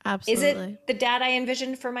not. Absolutely. Is it the dad I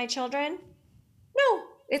envisioned for my children? No,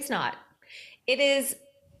 it's not. It is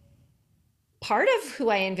part of who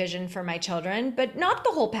I envisioned for my children, but not the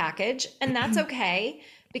whole package. And that's okay,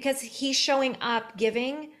 because he's showing up,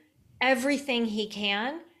 giving everything he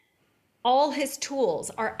can. All his tools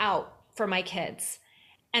are out for my kids.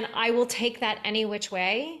 And I will take that any which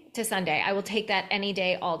way to Sunday. I will take that any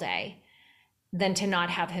day, all day, than to not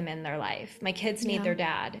have him in their life. My kids need their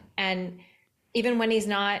dad. And even when he's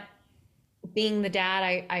not being the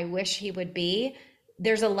dad I wish he would be,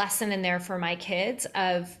 there's a lesson in there for my kids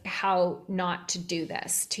of how not to do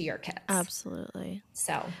this to your kids. Absolutely.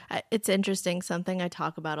 So it's interesting. Something I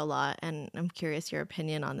talk about a lot, and I'm curious your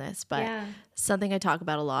opinion on this, but something I talk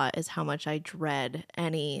about a lot is how much I dread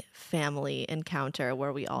any family encounter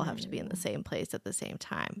where we all have to be in the same place at the same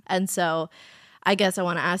time. And so I guess I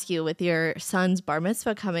want to ask you, with your son's bar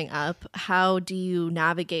mitzvah coming up, how do you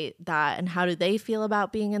navigate that, and how do they feel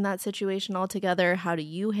about being in that situation altogether? How do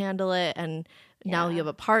you handle it? And now you have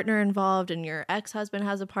a partner involved, and your ex-husband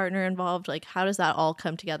has a partner involved. Like, how does that all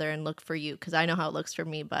come together and look for you? Because I know how it looks for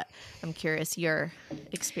me, but I'm curious your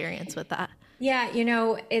experience with that. Yeah, you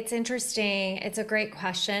know, it's interesting. It's a great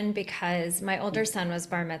question, because my older son was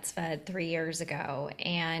bar mitzvahed 3 years ago,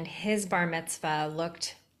 and his bar mitzvah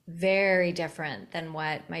looked very different than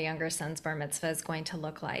what my younger son's bar mitzvah is going to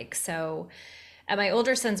look like. So at my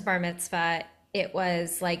older son's bar mitzvah, it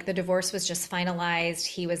was like the divorce was just finalized.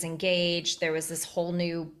 He was engaged. There was this whole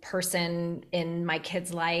new person in my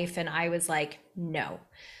kid's life. And I was like, no.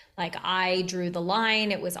 Like, I drew the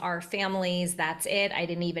line. It was our families. That's it. I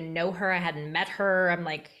didn't even know her. I hadn't met her. I'm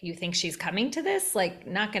like, you think she's coming to this? Like,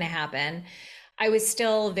 not going to happen. I was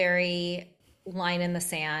still very line in the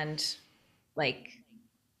sand, like,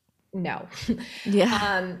 no.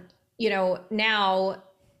 Yeah. You know, now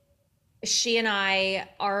she and I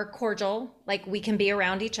are cordial. Like, we can be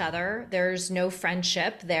around each other. There's no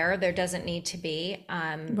friendship there. There doesn't need to be.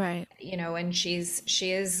 Right. You know, and she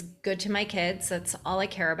is good to my kids. That's all I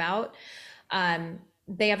care about.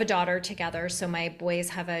 They have a daughter together. So my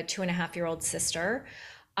boys have a 2.5-year-old sister.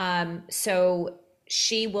 So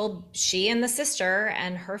she and the sister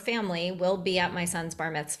and her family will be at my son's bar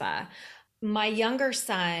mitzvah. My younger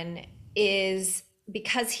son is,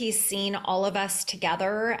 because he's seen all of us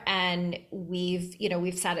together, and we've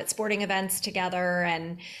sat at sporting events together,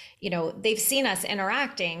 and, you know, they've seen us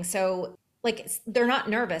interacting. So like, they're not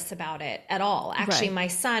nervous about it at all. Actually, my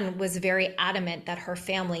son was very adamant that her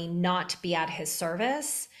family not be at his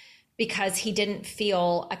service, because he didn't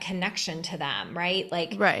feel a connection to them. Right.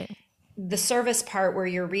 Like the service part where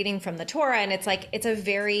you're reading from the Torah, and it's like, it's a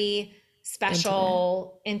very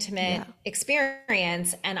special, intimate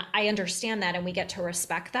experience. And I understand that, and we get to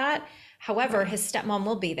respect that. However, his stepmom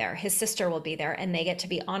will be there, his sister will be there, and they get to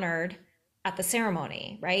be honored at the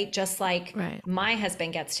ceremony, right? Just like my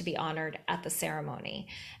husband gets to be honored at the ceremony.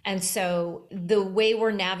 And so the way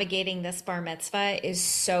we're navigating this bar mitzvah is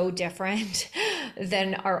so different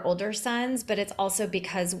than our older sons, but it's also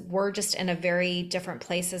because we're just in a very different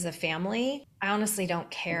place as a family. I honestly don't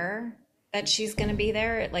care that she's going to be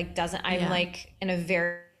there. It like doesn't, I'm like in a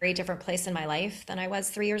very very different place in my life than I was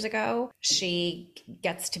 3 years ago. She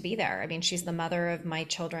gets to be there. I mean, she's the mother of my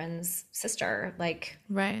children's sister. Like,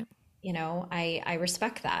 Right. I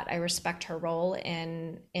respect that. I respect her role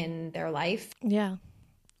in their life. Yeah.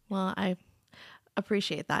 Well, I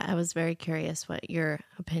appreciate that. I was very curious what your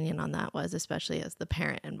opinion on that was, especially as the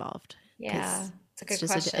parent involved. Yeah, it's a good It's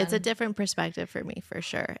a question. different perspective for me, for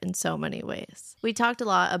sure, in so many ways. We talked a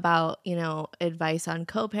lot about, advice on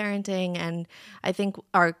co-parenting, and I think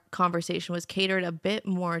our conversation was catered a bit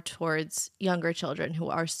more towards younger children who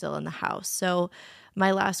are still in the house. So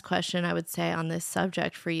my last question, I would say, on this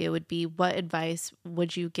subject for you would be, what advice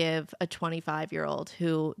would you give a 25-year-old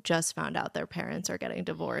who just found out their parents are getting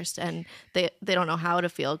divorced and they don't know how to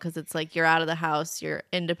feel, because it's like you're out of the house, you're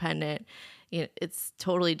independent, it's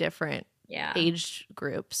totally different Yeah. age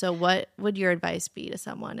group. So what would your advice be to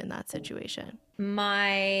someone in that situation?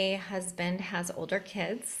 My husband has older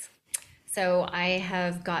kids. So I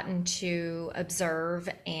have gotten to observe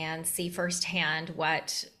and see firsthand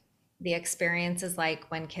what the experience is like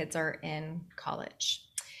when kids are in college.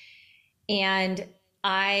 And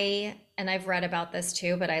I've read about this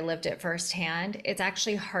too, but I lived it firsthand. It's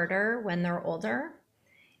actually harder when they're older,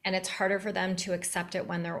 and it's harder for them to accept it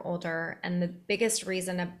when they're older. And the biggest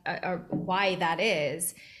reason why that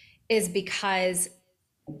is because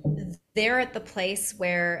they're at the place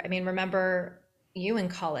where, I mean, remember you in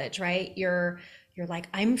college, right? You're like,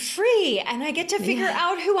 I'm free and I get to figure Yeah,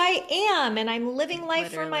 out who I am and I'm living life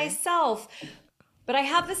for literally. myself. But I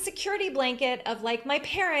have the security blanket of like my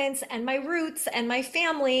parents and my roots and my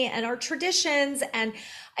family and our traditions, and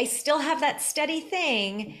I still have that steady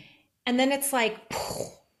thing. And then it's like,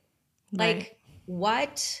 Right. like,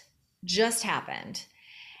 what just happened?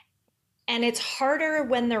 And it's harder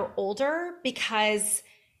when they're older because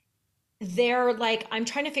they're like, I'm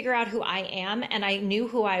trying to figure out who I am. And I knew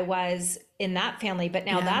who I was in that family, but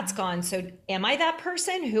now Yeah. that's gone. So am I that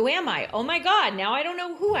person? Who am I? Oh my God, now I don't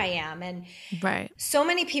know who I am. And Right. so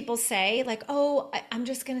many people say, like, oh, I'm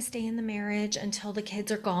just going to stay in the marriage until the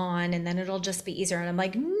kids are gone and then it'll just be easier. And I'm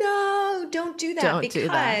like, no, don't do that, Don't do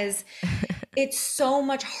that. because it's so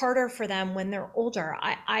much harder for them when they're older.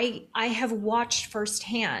 I have watched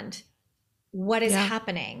firsthand what is Yeah.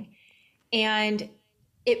 happening, and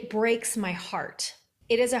it breaks my heart.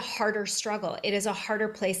 It is a harder struggle. It is a harder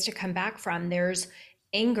place to come back from. There's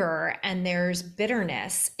anger and there's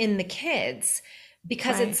bitterness in the kids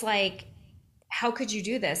because Right. it's like, how could you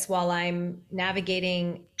do this while I'm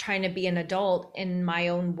navigating trying to be an adult in my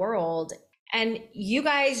own world? And you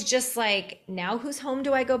guys just like, now whose home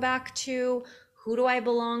do I go back to? Who do I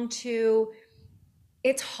belong to?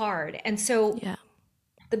 It's hard. And so Yeah.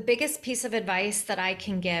 the biggest piece of advice that I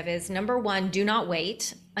can give is, number one, do not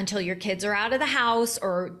wait until your kids are out of the house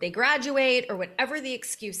or they graduate or whatever the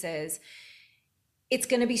excuse is. It's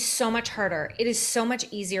going to be so much harder. It is so much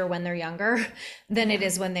easier when they're younger than it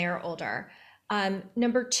is when they are older.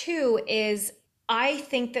 Number two is, I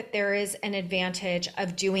think that there is an advantage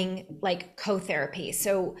of doing like co-therapy.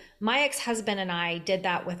 So my ex-husband and I did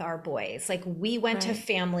that with our boys. Like, we went to Right.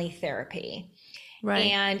 family therapy.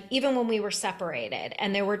 Right. And even when we were separated,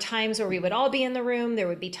 and there were times where we would all be in the room, there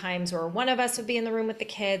would be times where one of us would be in the room with the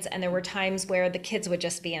kids, and there were times where the kids would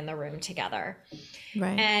just be in the room together.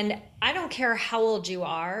 Right. And I don't care how old you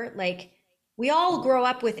are, like, we all grow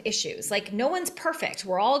up with issues. Like, no one's perfect.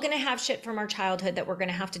 We're all going to have shit from our childhood that we're going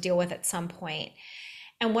to have to deal with at some point.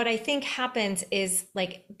 And what I think happens is,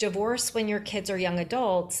 like, divorce when your kids are young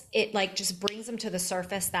adults, it like just brings them to the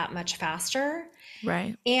surface that much faster.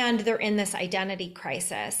 Right. And they're in this identity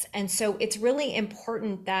crisis. And so it's really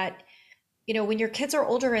important that, when your kids are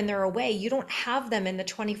older and they're away, you don't have them in the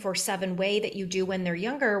 24/7 way that you do when they're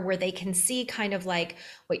younger, where they can see kind of like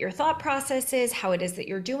what your thought process is, how it is that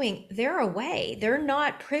you're doing. They're away. They're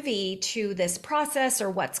not privy to this process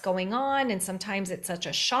or what's going on. And sometimes it's such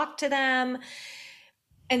a shock to them.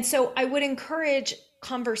 And so I would encourage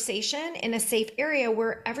conversation in a safe area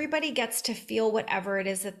where everybody gets to feel whatever it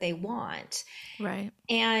is that they want. Right.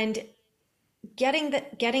 And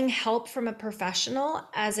getting help from a professional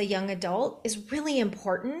as a young adult is really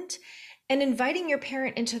important. And inviting your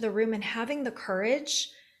parent into the room and having the courage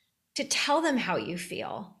to tell them how you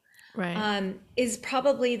feel Right. is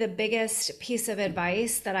probably the biggest piece of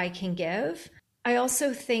advice that I can give. I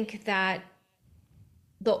also think that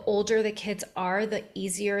the older the kids are, the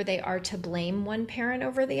easier they are to blame one parent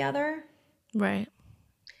over the other. Right.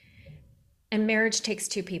 And marriage takes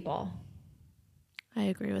two people. I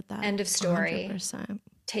agree with that. End of story. 100%.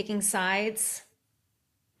 Taking sides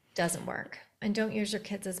doesn't work. And don't use your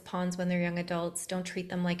kids as pawns when they're young adults. Don't treat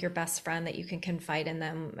them like your best friend that you can confide in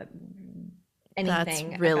them anything.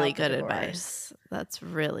 That's really about the good divorce. advice. That's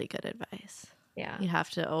really good advice. Yeah. You have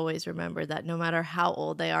to always remember that no matter how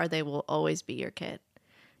old they are, they will always be your kid.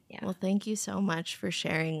 Yeah. Well, thank you so much for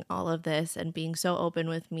sharing all of this and being so open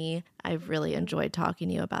with me. I've really enjoyed talking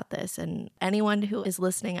to you about this. And anyone who is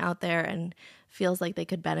listening out there and feels like they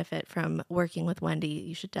could benefit from working with Wendy,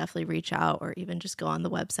 you should definitely reach out or even just go on the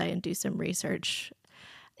website and do some research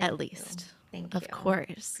at least. Thank you. Of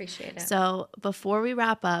course. Appreciate it. So before we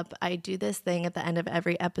wrap up, I do this thing at the end of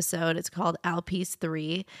every episode. It's called Alpiece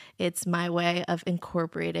 3. It's my way of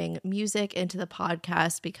incorporating music into the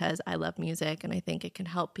podcast because I love music and I think it can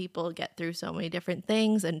help people get through so many different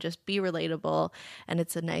things and just be relatable. And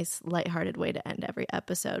it's a nice, lighthearted way to end every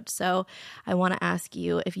episode. So I want to ask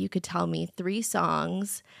you if you could tell me 3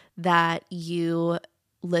 songs that you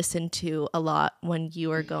listen to a lot when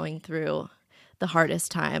you are going through the hardest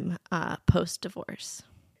time post-divorce.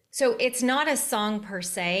 So it's not a song per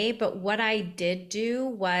se, but what I did do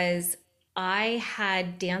was I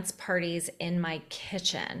had dance parties in my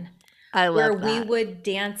kitchen I love where that. we would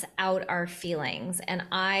dance out our feelings. And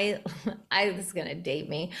I this is gonna date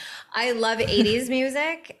me. I love 80s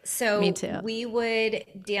music. So Me too. we would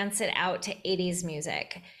dance it out to 80s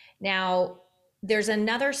music. Now, there's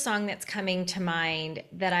another song that's coming to mind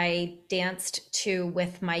that I danced to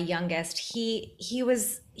with my youngest. He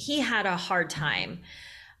had a hard time.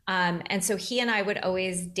 And so he and I would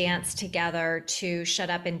always dance together to Shut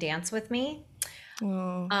Up and Dance With Me.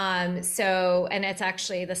 Oh. And it's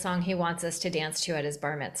actually the song he wants us to dance to at his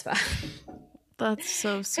bar mitzvah. That's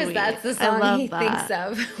so sweet. Because that's the I song love he that. thinks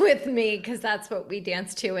of with me, because that's what we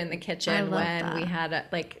danced to in the I kitchen love when that. we had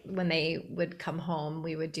when they would come home,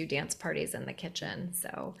 we would do dance parties in the kitchen.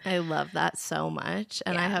 So I love that so much.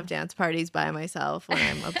 And I Yeah. have dance parties by myself when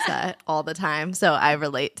I'm upset all the time. So I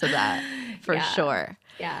relate to that for Yeah. sure.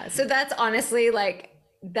 yeah, so that's honestly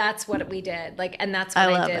that's what we did. And that's what I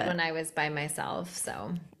I love did it. when I was by myself.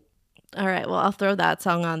 So All right. Well, I'll throw that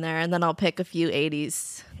song on there and then I'll pick a few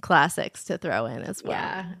 80s classics to throw in as well.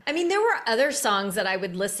 yeah, I mean, there were other songs that I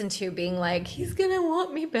would listen to being like, he's gonna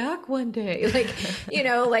want me back one day.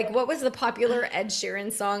 What was the popular Ed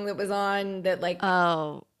Sheeran song that was on that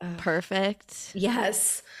Oh, perfect.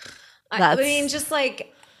 yes. I That's- mean, just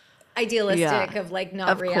idealistic Yeah, of not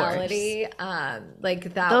of course. reality.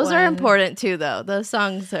 That Those are one. important too, though. Those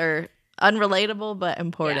songs are unrelatable, but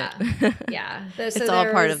important. Yeah. It's all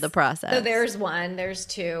part of the process. So there's one, there's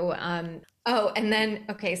two. And then,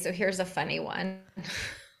 okay, so here's a funny one.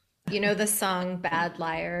 You know the song Bad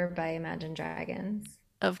Liar by Imagine Dragons?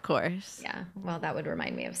 Of course. Yeah. Well, that would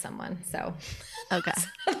remind me of someone. So Okay.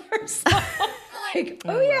 other song,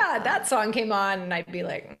 oh yeah, that song came on and I'd be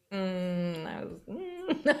like,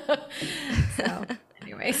 So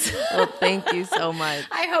anyways. Well, thank you so much.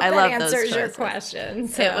 I hope I that love those answers your choices. question.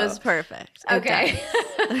 So. It was perfect. It Okay.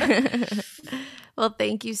 does. Well,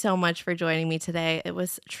 thank you so much for joining me today. It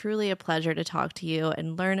was truly a pleasure to talk to you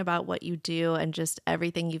and learn about what you do and just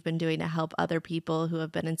everything you've been doing to help other people who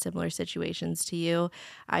have been in similar situations to you.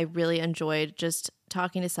 I really enjoyed just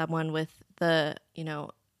talking to someone with the,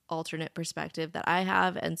 alternate perspective that I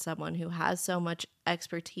have and someone who has so much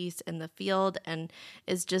expertise in the field and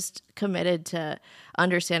is just committed to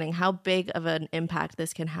understanding how big of an impact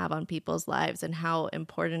this can have on people's lives and how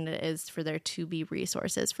important it is for there to be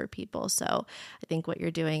resources for people. So I think what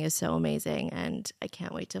you're doing is so amazing and I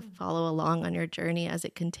can't wait to follow along on your journey as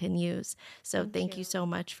it continues. So thank you so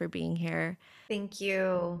much for being here. Thank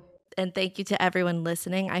you. And thank you to everyone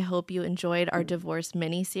listening. I hope you enjoyed our divorce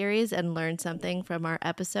mini series and learned something from our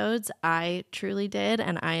episodes. I truly did.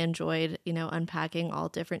 And I enjoyed, unpacking all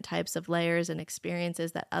different types of layers and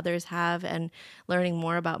experiences that others have and learning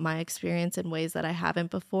more about my experience in ways that I haven't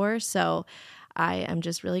before. So I am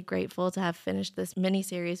just really grateful to have finished this mini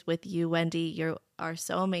series with you, Wendy. You are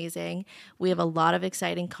so amazing. We have a lot of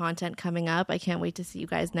exciting content coming up. I can't wait to see you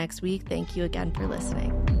guys next week. Thank you again for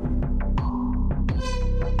listening.